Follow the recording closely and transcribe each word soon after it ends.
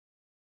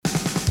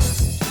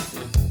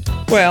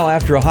Well,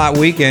 after a hot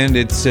weekend,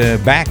 it's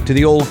back to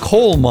the old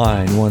coal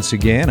mine once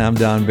again. I'm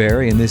Don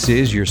Barry, and this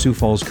is your Sioux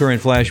Falls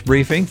Current Flash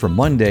Briefing for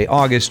Monday,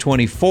 August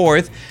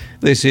 24th.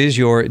 This is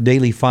your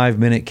daily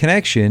 5-minute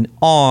connection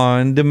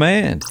on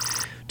demand.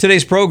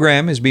 Today's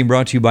program is being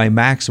brought to you by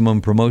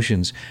Maximum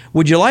Promotions.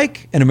 Would you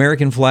like an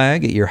American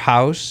flag at your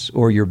house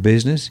or your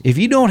business? If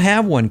you don't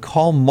have one,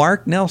 call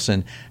Mark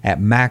Nelson at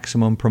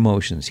Maximum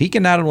Promotions. He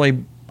can not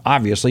only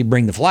obviously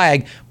bring the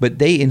flag, but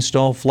they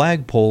install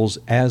flagpoles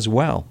as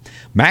well.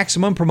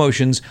 Maximum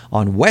Promotions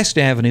on West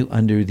Avenue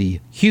under the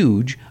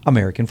huge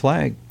American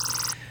flag.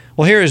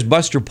 Well, here is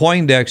Buster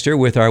Poindexter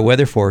with our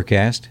weather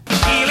forecast.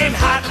 Feeling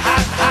hot,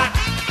 hot, hot.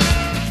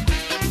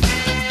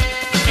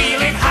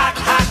 Feeling hot,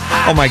 hot,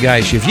 hot. Oh my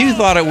gosh, if you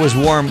thought it was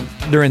warm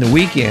during the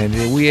weekend,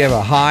 we have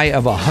a high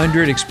of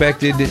 100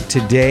 expected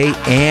today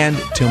and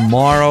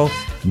tomorrow,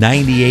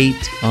 98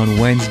 on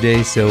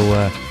Wednesday.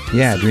 So,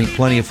 drink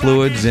plenty of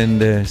fluids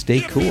and stay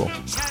cool.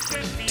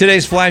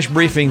 Today's Flash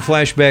Briefing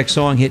flashback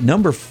song hit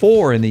number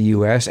 4 in the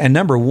U.S. and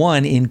number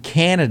 1 in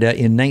Canada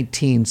in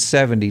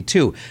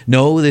 1972.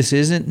 No, this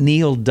isn't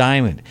Neil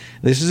Diamond.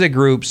 This is a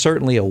group,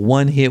 certainly a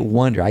one-hit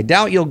wonder. I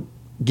doubt you'll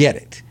get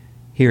it.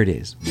 Here it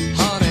is.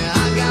 Honey,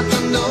 I got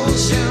the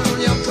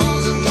notion you're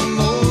causing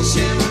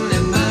commotion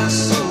in my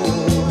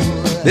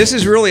soul. This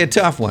is really a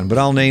tough one, but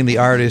I'll name the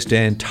artist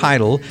and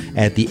title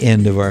at the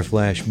end of our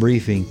Flash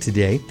Briefing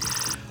today.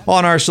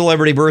 On our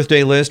celebrity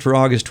birthday list for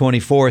August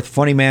 24th,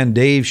 funny man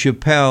Dave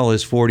Chappelle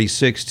is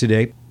 46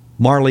 today.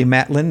 Marlee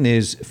Matlin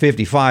is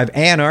 55.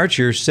 Ann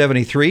Archer,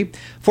 73.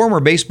 Former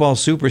baseball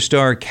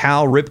superstar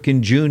Cal Ripken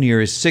Jr.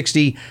 is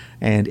 60.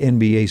 And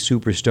NBA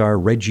superstar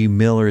Reggie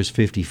Miller is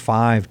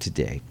 55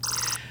 today.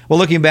 Well,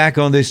 looking back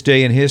on this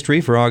day in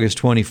history for August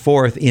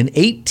 24th, in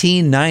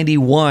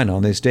 1891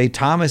 on this day,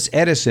 Thomas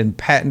Edison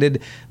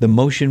patented the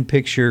motion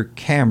picture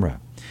camera.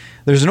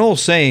 There's an old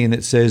saying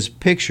that says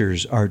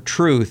pictures are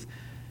truth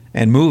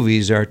and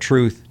movies are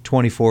truth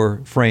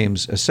 24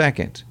 frames a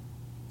second.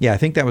 Yeah, I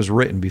think that was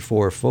written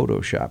before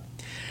Photoshop.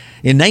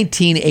 In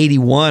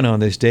 1981 on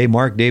this day,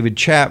 Mark David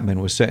Chapman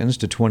was sentenced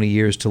to 20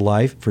 years to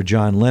life for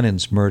John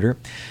Lennon's murder.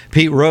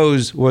 Pete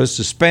Rose was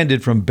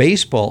suspended from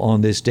baseball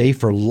on this day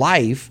for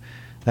life.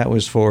 That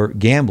was for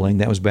gambling.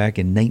 That was back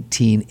in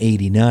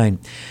 1989.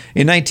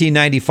 In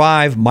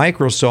 1995,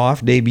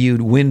 Microsoft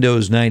debuted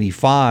Windows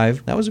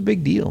 95. That was a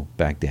big deal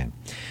back then.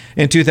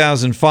 In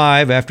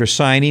 2005, after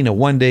signing a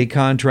one-day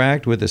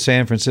contract with the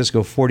San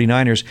Francisco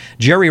 49ers,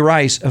 Jerry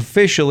Rice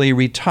officially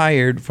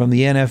retired from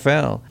the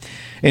NFL.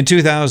 In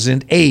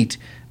 2008,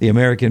 the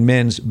American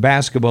men's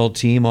basketball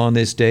team on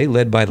this day,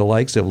 led by the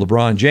likes of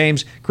LeBron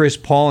James, Chris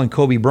Paul, and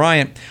Kobe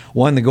Bryant,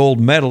 won the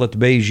gold medal at the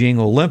Beijing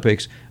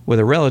Olympics with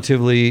a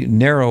relatively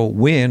narrow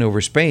win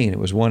over Spain. It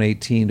was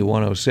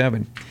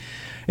 118-107.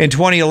 In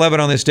 2011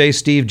 on this day,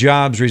 Steve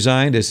Jobs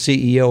resigned as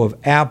CEO of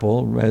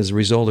Apple as a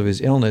result of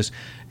his illness,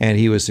 and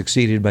he was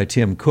succeeded by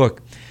Tim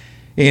Cook.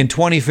 In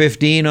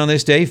 2015 on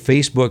this day,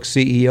 Facebook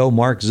CEO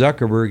Mark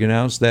Zuckerberg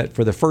announced that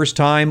for the first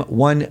time,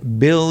 1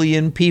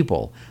 billion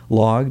people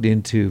logged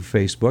into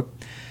Facebook.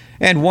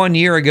 And 1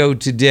 year ago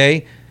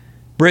today,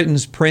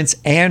 Britain's Prince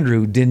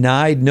Andrew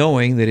denied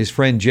knowing that his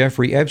friend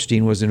Jeffrey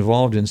Epstein was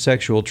involved in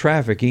sexual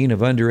trafficking of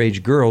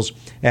underage girls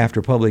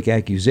after public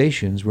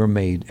accusations were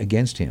made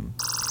against him.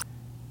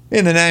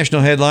 In the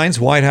national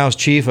headlines, White House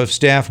Chief of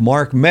Staff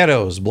Mark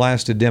Meadows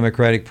blasted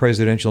Democratic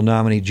presidential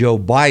nominee Joe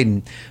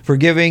Biden for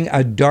giving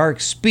a dark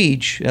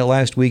speech at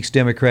last week's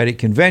Democratic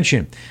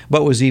convention,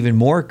 but was even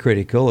more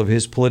critical of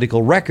his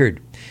political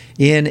record.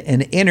 In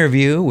an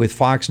interview with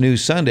Fox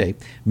News Sunday,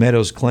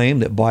 Meadows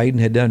claimed that Biden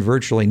had done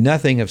virtually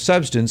nothing of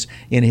substance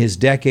in his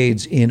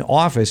decades in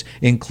office,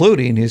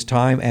 including his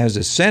time as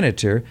a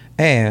senator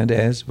and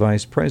as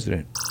vice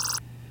president.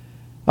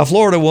 A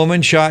Florida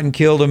woman shot and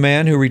killed a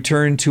man who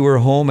returned to her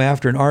home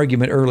after an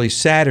argument early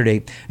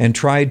Saturday and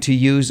tried to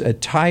use a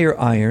tire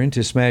iron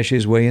to smash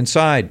his way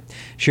inside.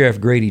 Sheriff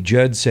Grady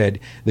Judd said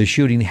the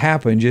shooting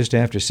happened just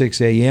after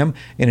 6 a.m.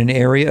 in an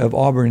area of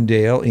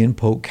Auburndale in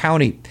Polk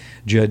County.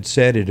 Judd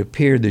said it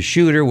appeared the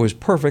shooter was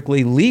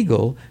perfectly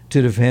legal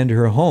to defend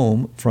her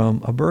home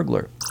from a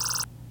burglar.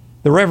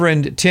 The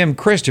Reverend Tim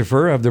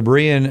Christopher of the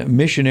Berean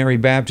Missionary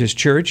Baptist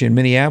Church in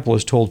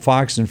Minneapolis told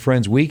Fox and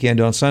Friends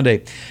Weekend on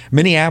Sunday,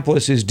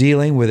 Minneapolis is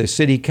dealing with a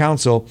city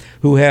council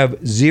who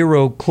have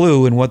zero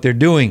clue in what they're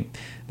doing.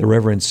 The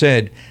Reverend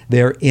said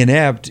they're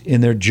inept in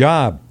their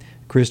job.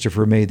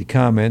 Christopher made the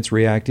comments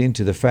reacting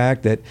to the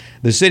fact that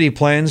the city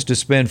plans to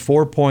spend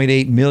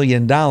 $4.8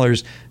 million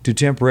to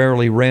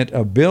temporarily rent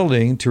a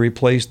building to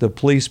replace the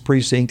police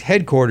precinct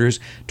headquarters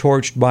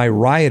torched by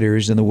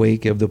rioters in the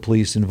wake of the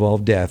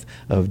police-involved death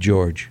of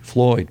George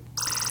Floyd.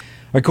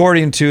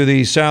 According to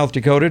the South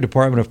Dakota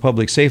Department of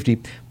Public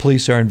Safety,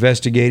 police are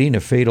investigating a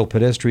fatal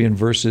pedestrian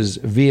versus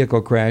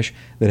vehicle crash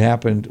that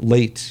happened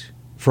late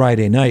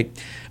Friday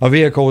night. A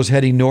vehicle was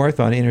heading north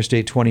on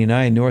Interstate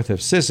 29 north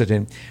of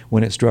Sisseton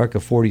when it struck a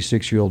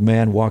 46-year-old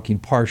man walking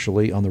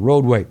partially on the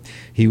roadway.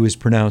 He was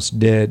pronounced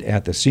dead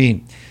at the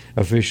scene.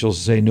 Officials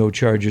say no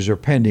charges are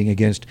pending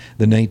against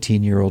the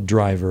 19-year-old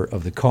driver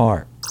of the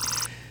car.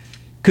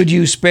 Could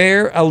you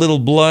spare a little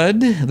blood?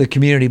 The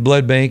Community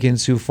Blood Bank in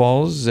Sioux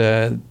Falls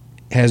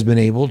has been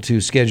able to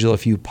schedule a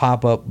few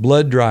pop-up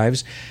blood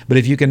drives. But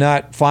if you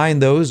cannot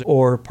find those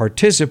or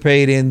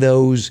participate in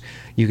those,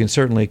 you can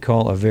certainly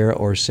call Avera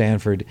or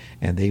Sanford,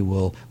 and they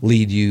will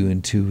lead you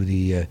into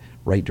the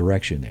right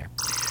direction there.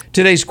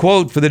 Today's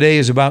quote for the day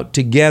is about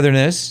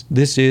togetherness.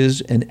 This is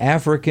an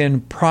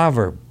African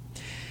proverb.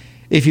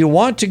 If you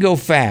want to go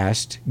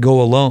fast, go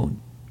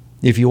alone.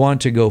 If you want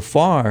to go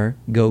far,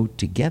 go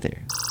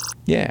together.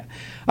 Yeah.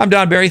 I'm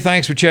Don Barry.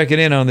 Thanks for checking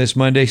in on this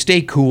Monday.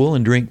 Stay cool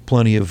and drink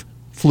plenty of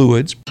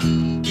fluids.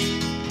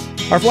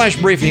 Our Flash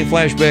Briefing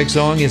flashback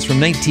song is from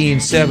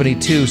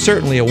 1972,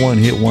 certainly a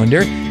one-hit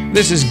wonder.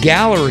 This is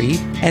Gallery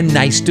and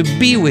Nice to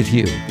Be With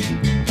You.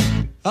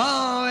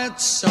 Oh,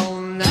 it's so